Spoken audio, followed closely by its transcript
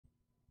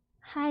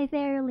Hi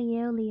there,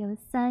 Leo,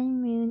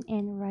 Sun, Moon,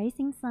 and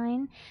Rising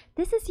Sign.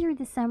 This is your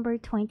December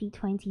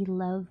 2020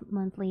 Love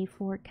Monthly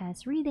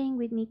Forecast reading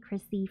with me,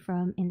 Chrissy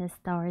from In the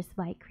Stars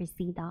by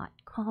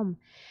Chrissy.com.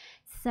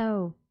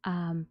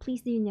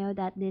 Please do know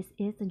that this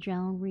is a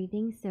general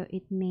reading, so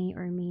it may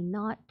or may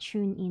not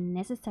tune in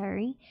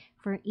necessary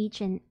for each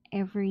and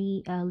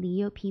every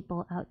Leo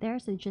people out there.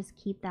 So just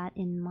keep that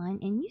in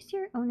mind and use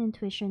your own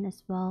intuition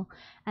as well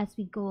as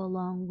we go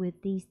along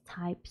with these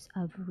types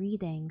of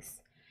readings.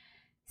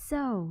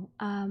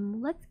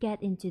 Let's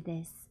get into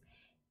this.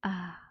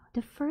 Uh,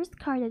 the first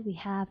card that we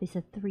have is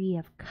a Three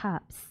of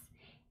Cups.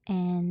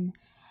 And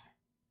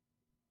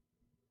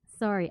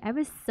sorry, I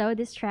was so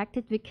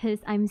distracted because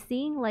I'm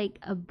seeing like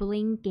a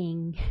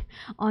blinking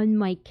on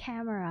my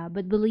camera.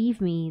 But believe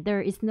me,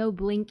 there is no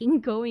blinking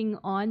going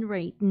on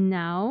right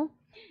now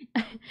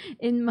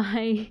in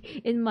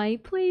my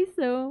place.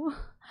 So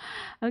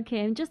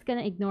okay, I'm just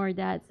gonna ignore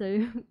that.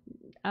 So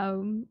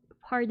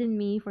pardon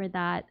me for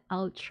that.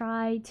 I'll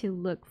try to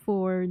look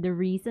for the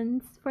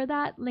reasons for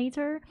that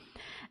later.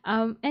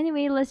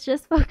 Anyway, let's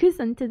just focus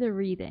onto the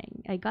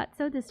reading. I got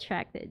so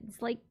distracted.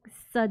 It's like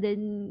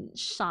sudden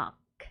shock.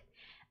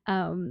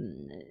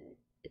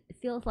 It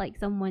feels like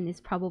someone is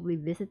probably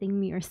visiting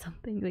me or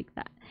something like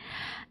that.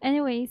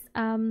 Anyways,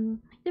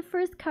 the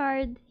first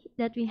card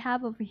that we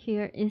have over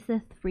here is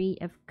the Three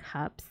of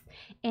Cups,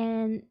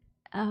 and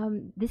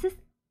this is,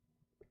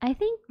 I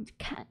think,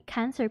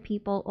 cancer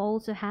people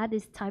also had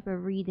this type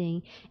of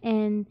reading.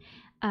 And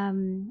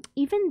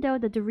even though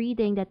the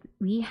reading that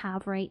we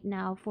have right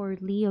now for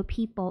Leo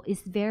people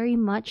is very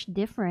much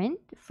different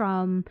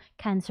from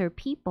cancer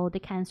people, the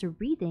cancer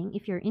reading,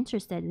 if you're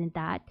interested in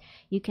that,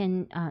 you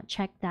can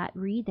check that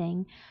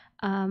reading.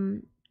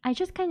 I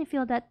just kind of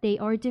feel that they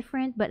are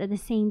different, but at the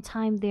same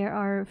time, there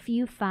are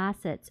few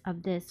facets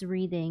of this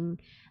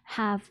reading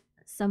have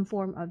some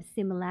form of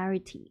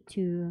similarity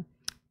to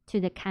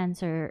the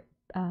cancer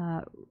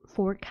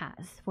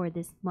forecast for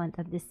this month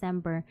of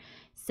December.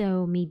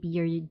 So maybe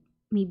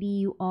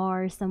you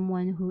are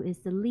someone who is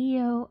the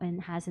Leo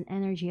and has an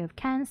energy of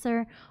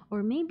Cancer,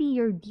 or maybe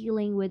you're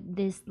dealing with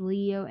this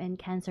Leo and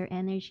Cancer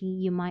energy.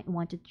 You might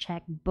want to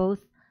check both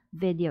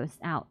videos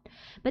out.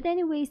 But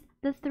anyways,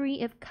 the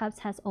Three of Cups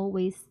has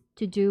always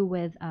to do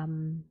with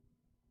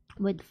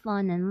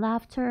fun and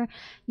laughter.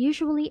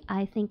 Usually,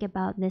 I think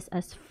about this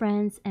as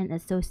friends and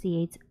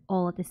associates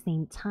all at the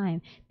same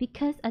time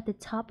because at the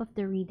top of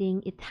the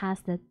reading it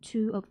has the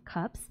Two of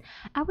Cups.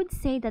 I would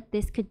say that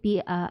this could be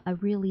a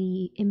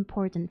really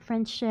important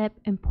friendship,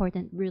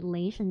 important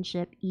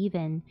relationship,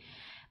 even.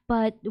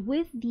 But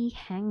with the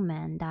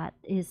Hangman that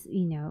is,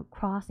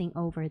 crossing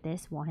over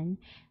this one,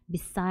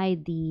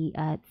 beside the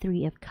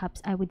Three of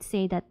Cups, I would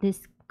say that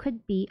this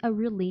could be a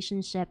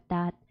relationship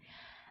that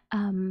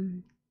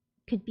um,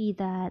 could be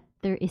that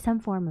there is some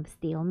form of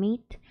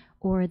stalemate,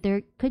 or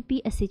there could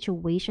be a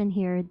situation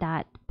here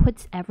that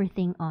puts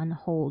everything on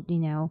hold.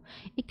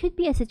 It could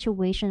be a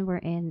situation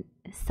wherein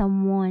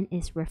someone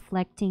is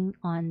reflecting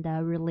on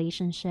the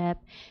relationship.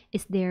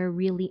 Is there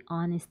really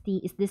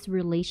honesty? Is this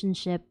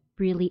relationship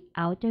really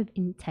out of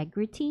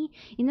integrity?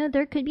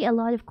 There could be a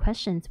lot of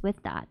questions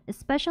with that,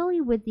 especially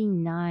with the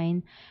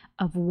Nine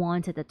of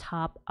Wands at the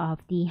top of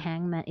the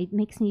Hangman. It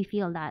makes me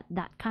feel that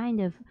that kind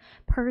of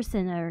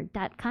person or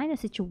that kind of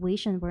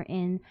situation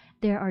wherein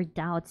there are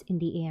doubts in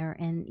the air,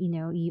 and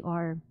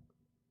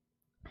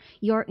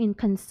you're in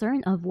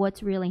concern of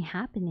what's really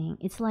happening.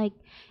 It's like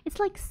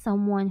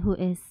someone who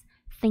is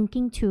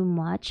thinking too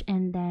much,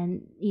 and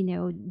then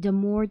the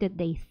more that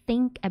they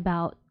think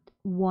about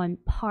one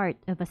part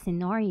of a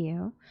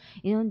scenario,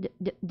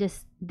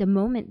 the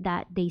moment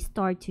that they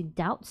start to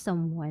doubt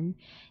someone,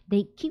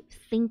 they keep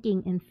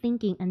thinking and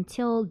thinking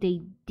until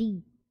they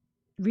dig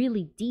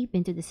really deep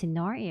into the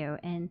scenario,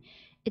 and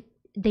it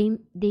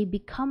they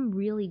become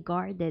really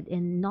guarded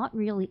and not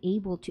really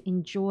able to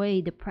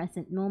enjoy the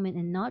present moment,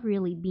 and not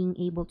really being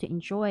able to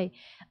enjoy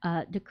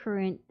the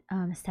current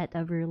set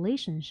of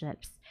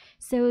relationships.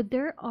 So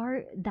there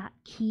are that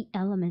key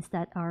elements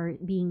that are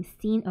being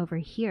seen over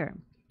here.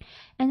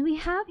 And we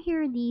have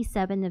here the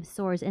Seven of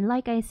Swords, and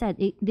like I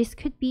said, this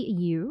could be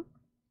you,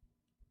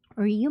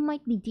 or you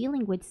might be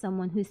dealing with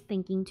someone who's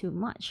thinking too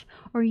much,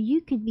 or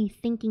you could be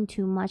thinking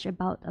too much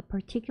about a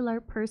particular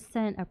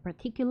person, a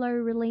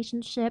particular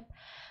relationship,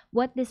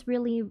 what this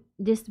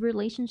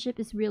relationship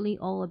is really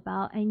all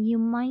about, and you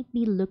might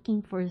be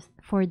looking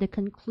for the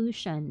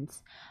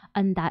conclusions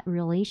on that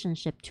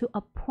relationship to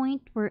a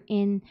point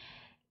wherein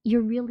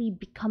you're really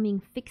becoming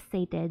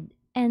fixated,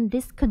 and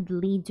this could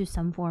lead to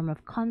some form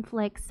of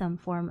conflict, some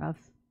form of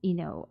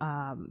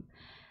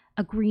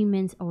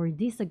agreements or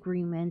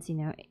disagreements.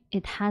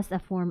 It has a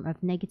form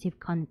of negative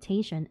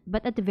connotation,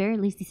 but at the very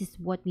least, this is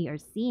what we are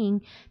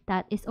seeing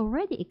that is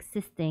already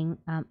existing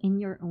in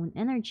your own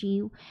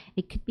energy.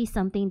 It could be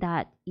something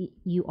that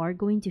you are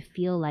going to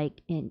feel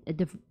like in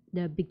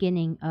the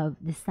beginning of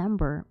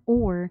December,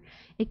 or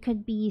it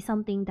could be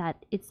something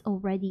that it's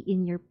already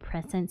in your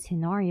present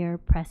scenario,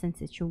 present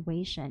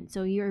situation.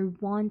 So you're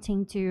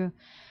wanting to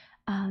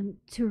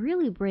to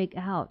really break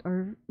out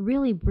or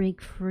really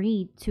break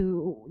free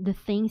to the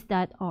things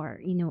that are,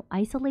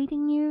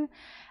 isolating you,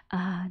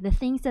 the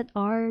things that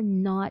are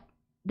not,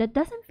 that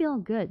doesn't feel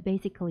good.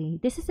 Basically,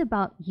 this is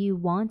about you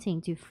wanting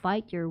to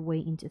fight your way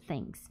into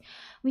things.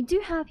 We do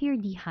have here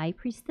the high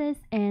priestess,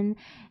 and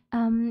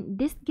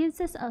this gives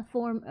us a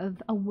form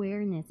of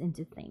awareness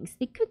into things.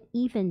 It could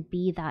even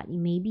be that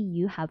maybe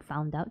you have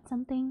found out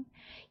something,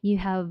 you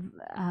have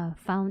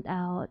found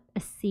out a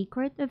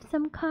secret of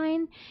some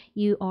kind,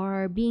 you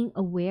are being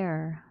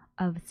aware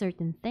of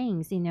certain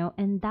things,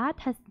 and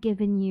that has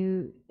given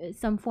you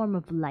some form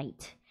of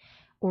light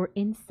or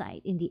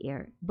insight in the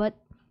air. But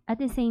at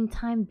the same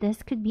time,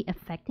 this could be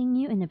affecting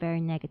you in a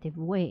very negative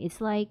way.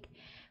 It's like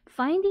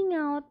finding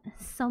out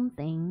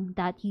something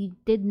that you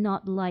did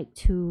not like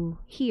to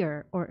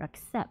hear or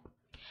accept,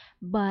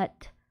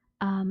 but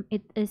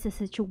it is a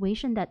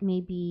situation that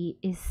maybe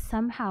is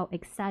somehow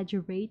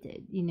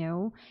exaggerated.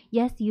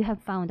 Yes, you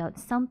have found out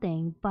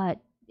something,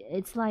 but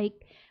it's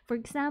like, for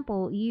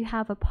example, you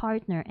have a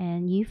partner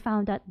and you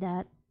found out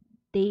that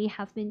they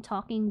have been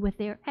talking with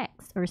their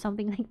ex or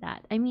something like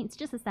that. I mean, it's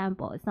just a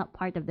sample, it's not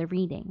part of the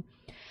reading.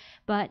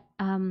 But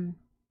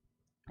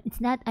it's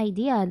that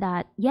idea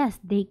that yes,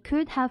 they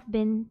could have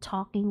been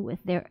talking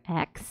with their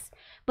ex,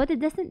 but it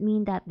doesn't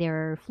mean that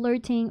they're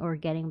flirting or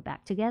getting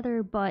back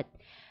together. But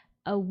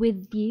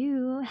with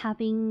you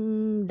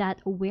having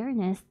that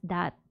awareness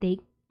that they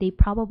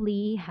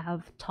probably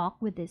have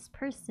talked with this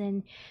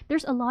person,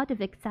 there's a lot of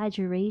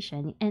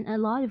exaggeration and a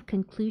lot of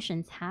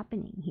conclusions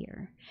happening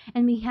here.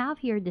 And we have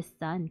here the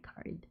sun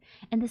card,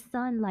 and the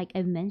sun, like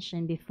I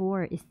mentioned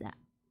before, is that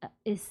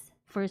is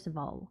first of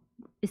all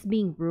is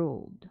being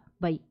ruled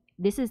by,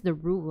 this is the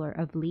ruler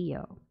of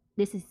Leo.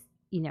 This is,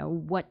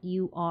 what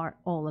you are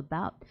all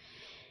about,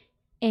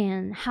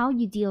 and how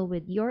you deal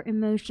with your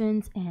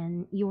emotions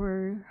and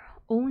your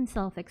own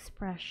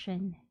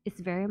self-expression is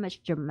very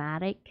much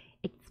dramatic,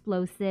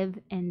 explosive,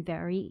 and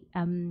very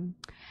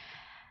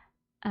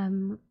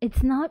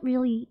it's not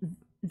really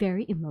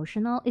very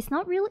emotional. It's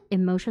not really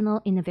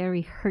emotional in a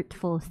very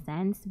hurtful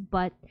sense,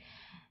 but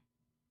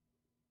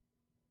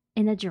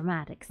in a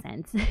dramatic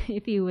sense,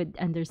 if you would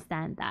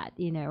understand that.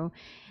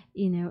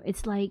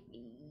 It's like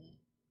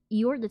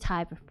you're the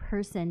type of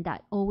person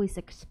that always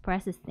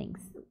expresses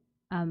things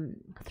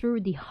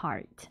through the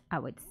heart, I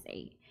would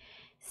say.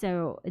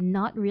 So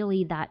not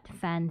really that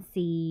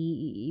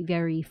fancy,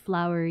 very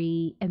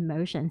flowery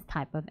emotions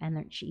type of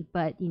energy,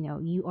 but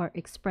you are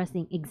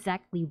expressing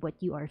exactly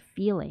what you are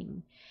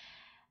feeling,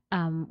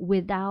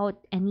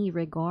 without any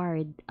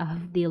regard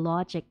of the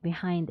logic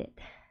behind it.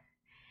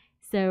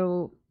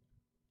 So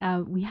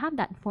we have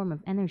that form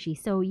of energy.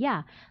 So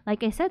yeah,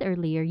 like I said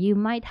earlier, you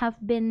might have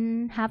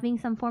been having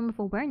some form of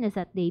awareness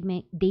that they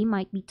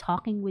might be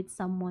talking with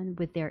someone,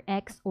 with their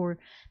ex, or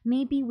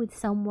maybe with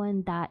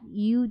someone that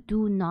you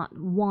do not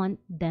want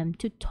them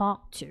to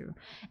talk to.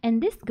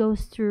 And this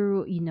goes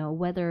through,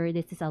 whether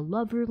this is a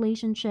love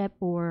relationship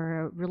or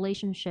a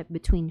relationship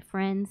between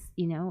friends,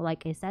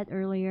 like I said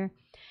earlier,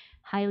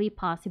 highly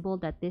possible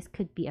that this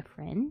could be a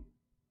friend.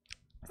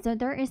 So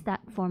there is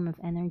that form of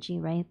energy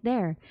right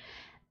there.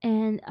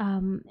 And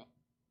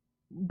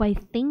by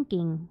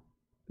thinking,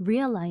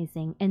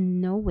 realizing,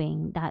 and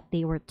knowing that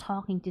they were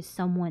talking to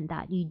someone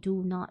that you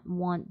do not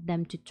want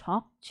them to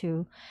talk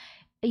to,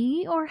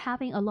 you are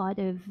having a lot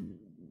of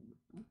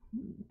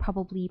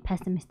probably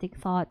pessimistic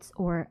thoughts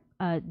or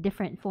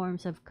different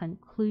forms of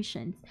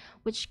conclusions,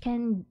 which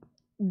can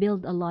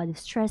build a lot of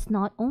stress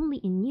not only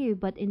in you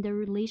but in the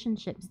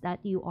relationships that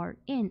you are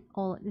in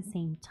all at the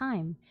same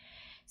time.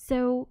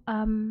 So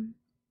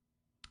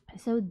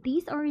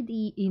these are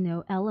the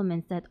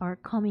elements that are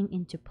coming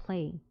into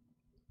play.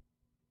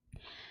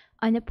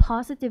 On a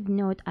positive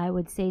note, I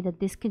would say that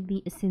this could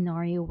be a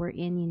scenario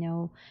wherein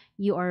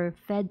you are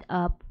fed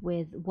up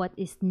with what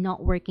is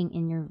not working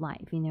in your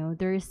life.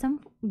 There is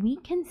some, we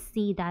can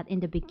see that in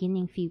the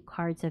beginning few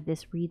cards of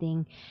this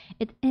reading.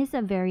 It is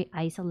a very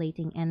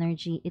isolating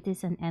energy. It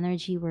is an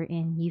energy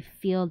wherein you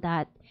feel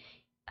that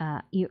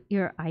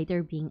you're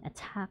either being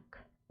attacked,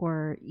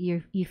 or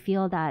you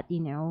feel that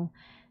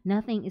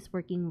nothing is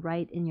working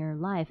right in your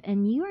life,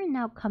 and you are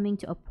now coming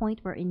to a point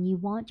wherein you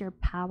want your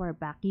power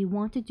back. You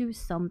want to do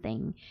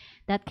something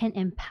that can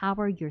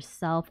empower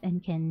yourself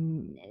and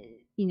can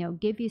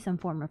give you some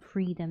form of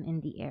freedom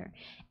in the air.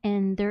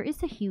 And there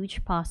is a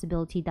huge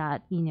possibility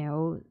that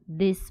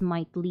this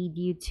might lead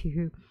you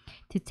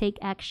to take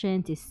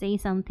action, to say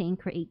something,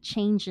 create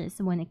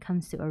changes when it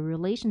comes to a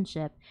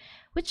relationship,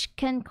 which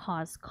can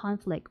cause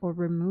conflict or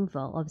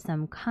removal of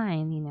some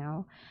kind.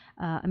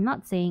 I'm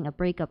not saying a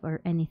breakup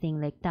or anything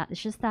like that.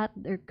 It's just that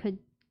there could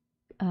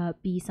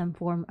be some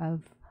form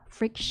of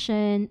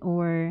friction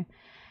or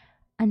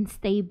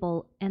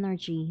unstable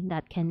energy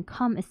that can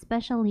come,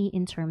 especially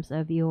in terms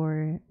of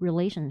your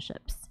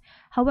relationships.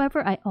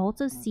 However, I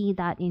also see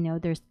that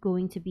there's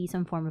going to be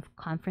some form of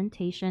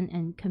confrontation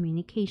and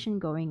communication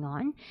going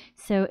on.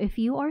 So if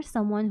you are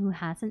someone who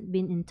hasn't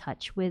been in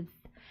touch with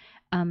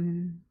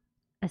um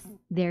as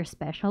their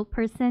special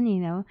person, you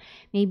know.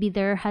 Maybe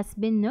there has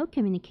been no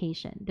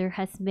communication. There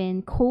has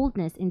been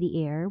coldness in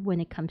the air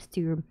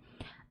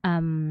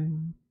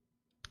um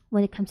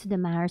when it comes to the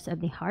matters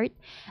of the heart.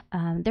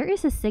 There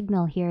is a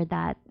signal here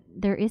that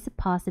there is a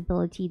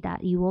possibility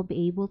that you will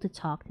be able to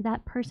talk to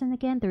that person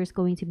again. There's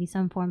going to be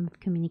some form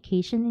of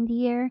communication in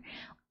the air.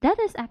 That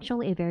is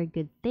actually a very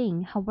good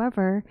thing.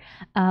 However,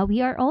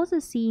 we are also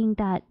seeing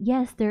that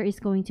yes, there is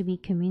going to be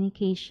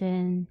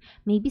communication,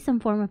 maybe some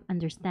form of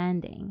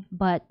understanding,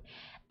 but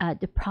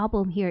the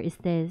problem here is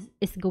this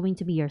is going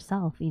to be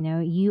yourself. You know,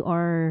 you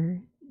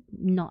are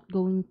not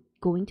going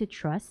to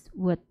trust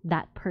what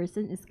that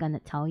person is gonna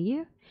tell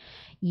you.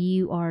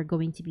 You are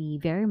going to be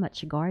very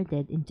much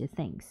guarded into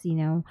things, you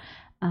know.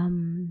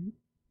 um,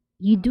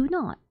 you do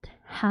not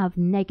have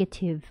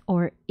negative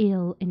or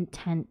ill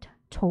intent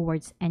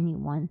towards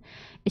anyone.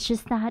 It's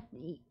just that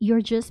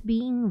you're just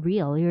being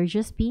real, you're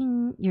just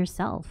being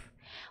yourself.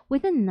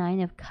 With the Nine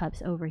of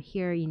Cups over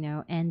here, you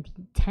know, and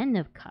the Ten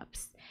of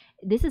Cups,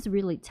 this is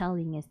really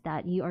telling us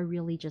that you are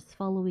really just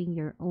following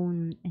your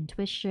own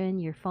intuition,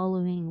 you're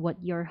following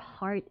what your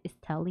heart is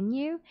telling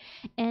you.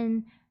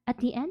 And at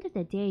the end of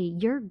the day,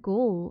 your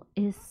goal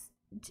is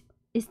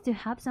to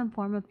have some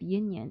form of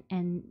union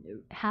and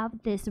have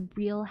this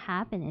real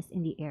happiness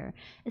in the air,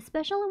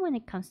 especially when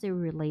it comes to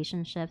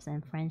relationships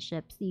and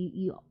friendships.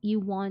 You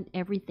want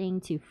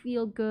everything to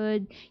feel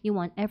good, you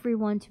want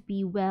everyone to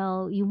be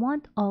well, you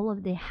want all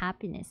of the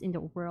happiness in the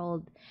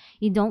world.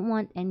 You don't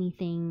want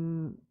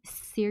anything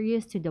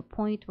serious to the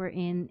point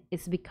wherein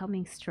it's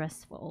becoming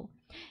stressful,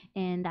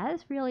 and that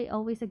is really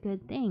always a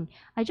good thing.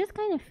 I just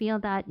kind of feel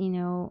that, you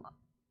know,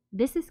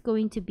 this is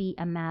going to be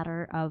a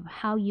matter of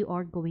how you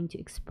are going to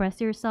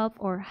express yourself,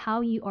 or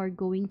how you are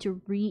going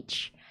to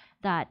reach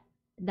that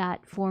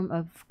form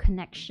of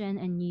connection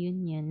and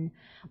union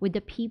with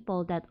the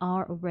people that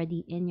are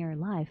already in your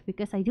life.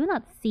 Because I do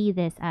not see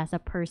this as a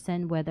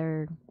person,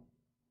 whether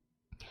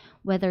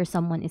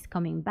someone is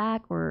coming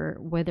back or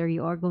whether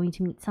you are going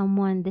to meet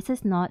someone. This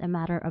is not a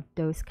matter of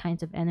those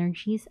kinds of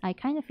energies. I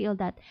kind of feel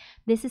that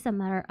this is a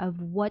matter of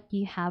what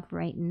you have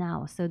right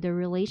now. So the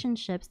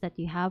relationships that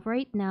you have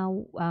right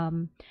now,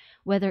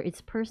 whether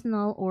it's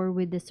personal or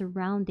with the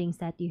surroundings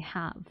that you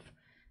have,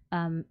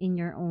 in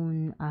your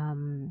own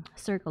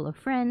circle of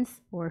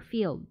friends or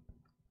field.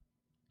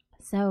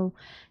 So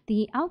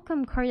the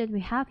outcome card that we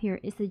have here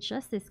is the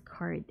Justice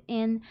card.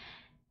 And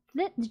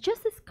the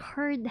Justice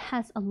card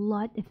has a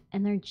lot of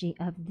energy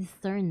of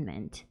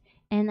discernment.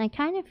 And I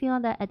kind of feel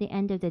that at the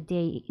end of the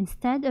day,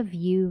 instead of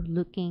you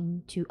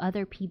looking to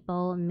other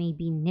people,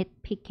 maybe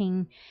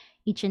nitpicking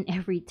each and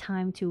every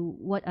time to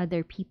what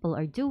other people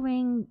are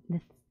doing,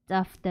 the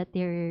stuff that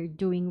they're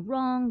doing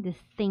wrong, the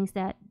things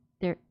that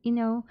they're, you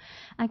know,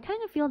 I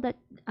kind of feel that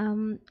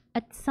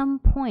at some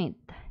point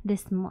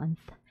this month,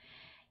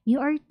 you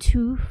are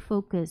too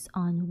focused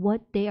on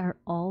what they are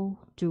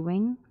all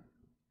doing,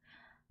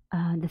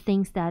 the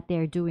things that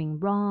they're doing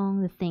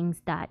wrong, the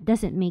things that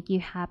doesn't make you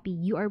happy.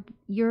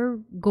 You're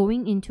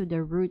going into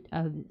the root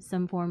of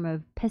some form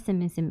of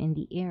pessimism in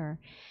the air.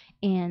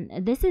 And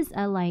this is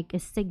a like a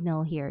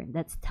signal here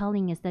that's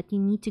telling us that you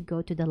need to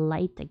go to the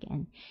light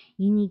again.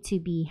 You need to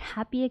be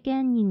happy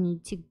again. You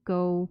need to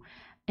go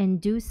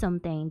and do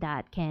something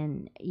that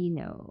can, you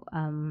know,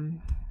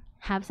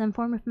 have some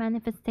form of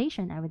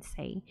manifestation, I would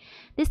say.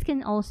 This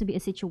can also be a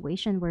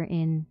situation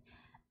wherein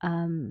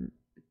um,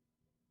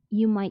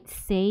 you might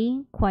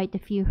say quite a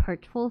few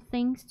hurtful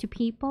things to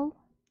people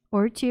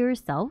or to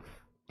yourself.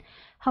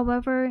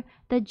 However,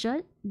 the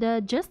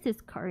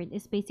Justice card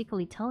is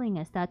basically telling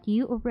us that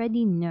you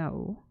already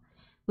know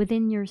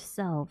within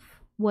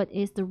yourself what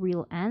is the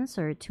real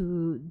answer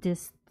to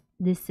this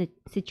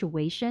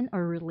situation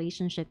or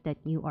relationship that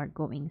you are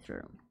going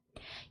through.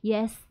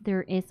 Yes,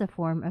 there is a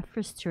form of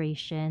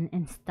frustration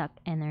and stuck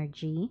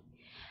energy.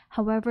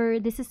 However,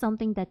 this is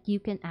something that you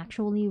can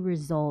actually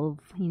resolve.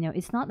 You know,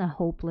 it's not a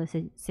hopeless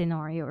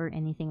scenario or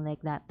anything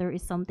like that. There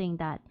is something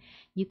that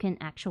you can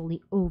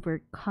actually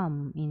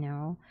overcome, you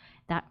know,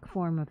 that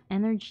form of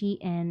energy.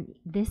 And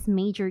this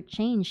major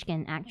change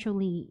can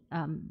actually,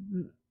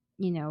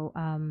 you know,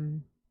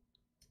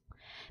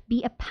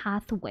 be a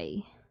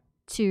pathway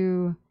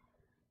to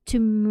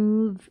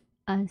move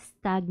a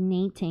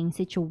stagnating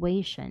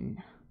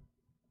situation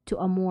to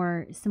a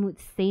more smooth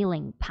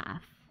sailing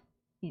path,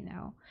 you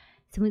know,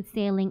 smooth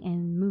sailing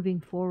and moving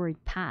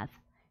forward path.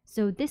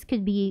 So this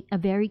could be a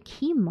very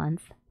key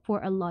month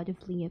for a lot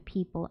of Leo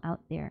people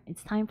out there.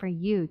 It's time for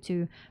you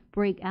to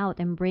break out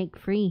and break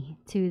free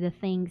to the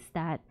things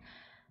that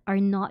are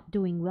not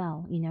doing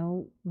well. You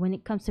know, when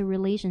it comes to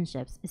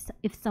relationships,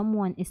 if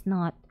someone is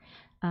not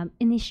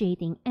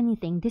initiating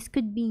anything, this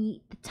could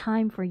be the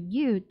time for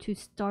you to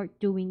start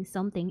doing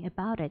something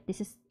about it. This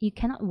is, you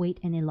cannot wait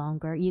any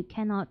longer. You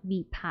cannot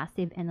be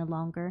passive any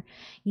longer.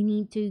 You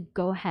need to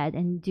go ahead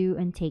and do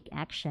and take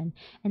action.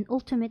 And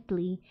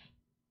ultimately,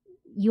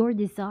 your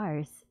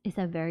desires is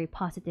a very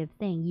positive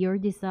thing. Your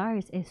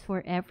desires is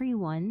for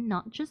everyone,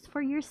 not just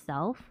for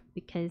yourself,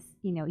 because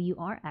you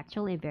are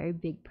actually a very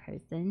big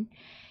person.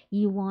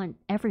 You want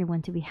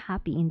everyone to be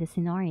happy in the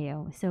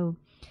scenario. So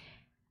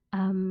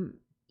um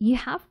you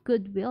have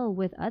goodwill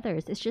with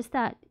others. It's just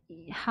that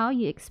how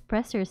you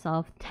express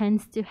yourself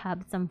tends to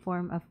have some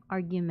form of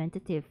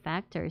argumentative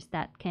factors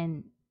that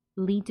can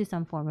lead to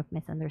some form of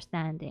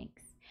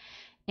misunderstandings.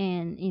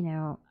 And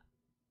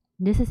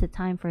this is a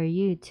time for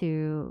you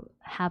to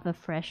have a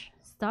fresh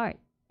start.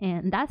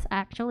 And that's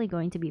actually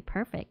going to be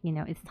perfect.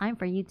 It's time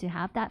for you to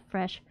have that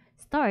fresh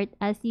start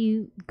as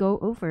you go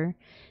over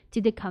to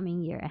the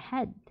coming year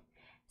ahead.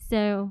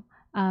 So,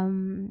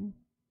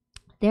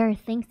 there are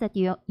things that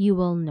you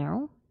will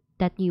know,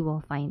 that you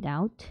will find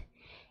out,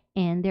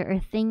 and there are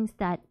things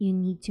that you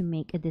need to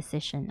make a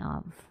decision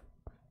of.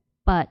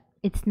 But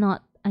it's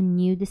not a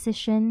new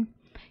decision.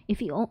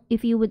 If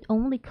you would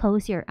only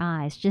close your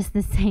eyes just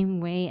the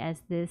same way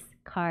as this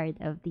card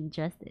of the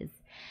Justice,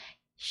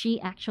 she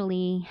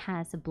actually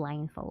has a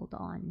blindfold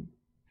on,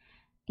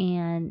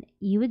 and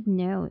you would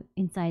know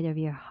inside of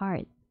your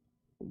heart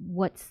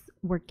what's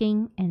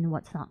working and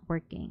what's not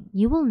working.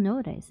 You will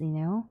notice,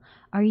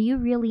 are you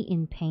really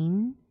in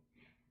pain,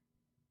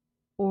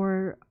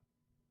 or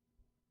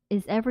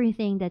is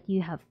everything that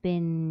you have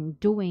been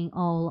doing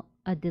all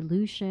a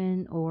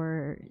delusion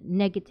or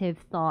negative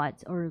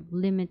thoughts or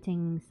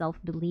limiting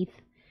self-belief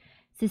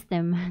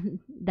system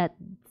that's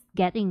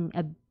getting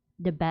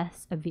the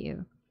best of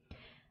you?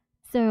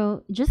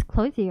 So just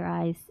close your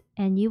eyes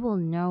and you will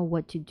know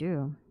what to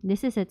do.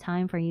 This is a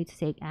time for you to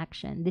take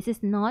action. This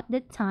is not the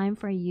time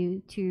for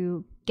you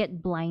to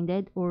get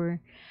blinded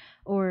or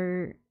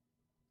or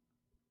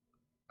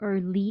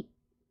lead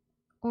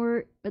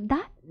or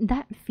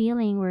that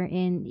feeling we're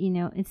in.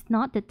 It's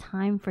not the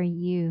time for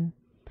you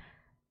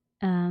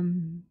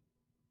um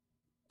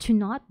to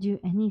not do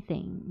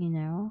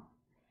anything.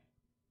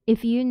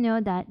 If you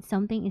know that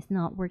something is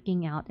not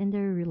working out in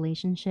the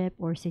relationship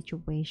or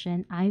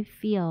situation, I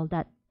feel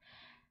that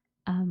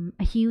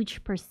a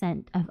huge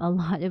percent of a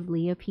lot of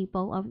Leo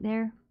people out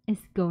there is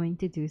going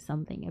to do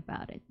something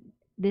about it.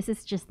 This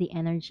is just the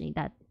energy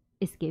that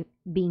is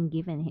being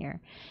given here.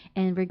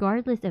 And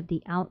regardless of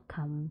the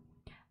outcome,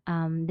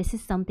 this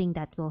is something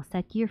that will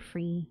set you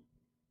free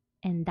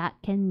and that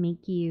can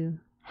make you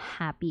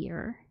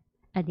happier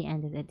at the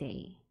end of the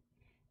day.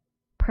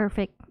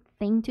 Perfect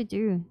thing to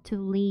do to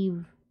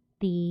leave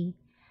the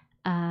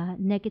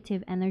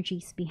negative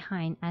energies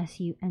behind as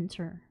you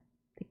enter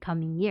the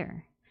coming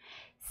year.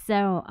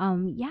 So,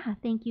 yeah,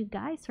 thank you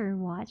guys for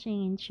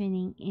watching and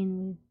tuning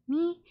in with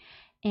me,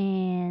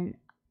 and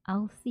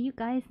I'll see you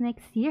guys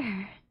next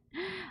year.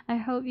 I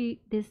hope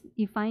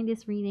you find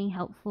this reading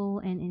helpful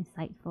and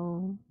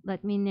insightful.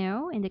 Let me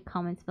know in the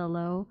comments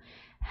below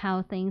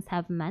how things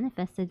have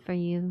manifested for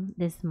you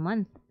this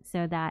month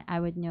so that I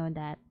would know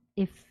that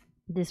if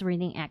this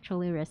reading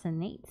actually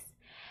resonates.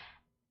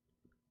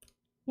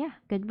 Yeah,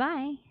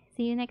 goodbye.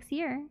 See you next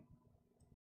year.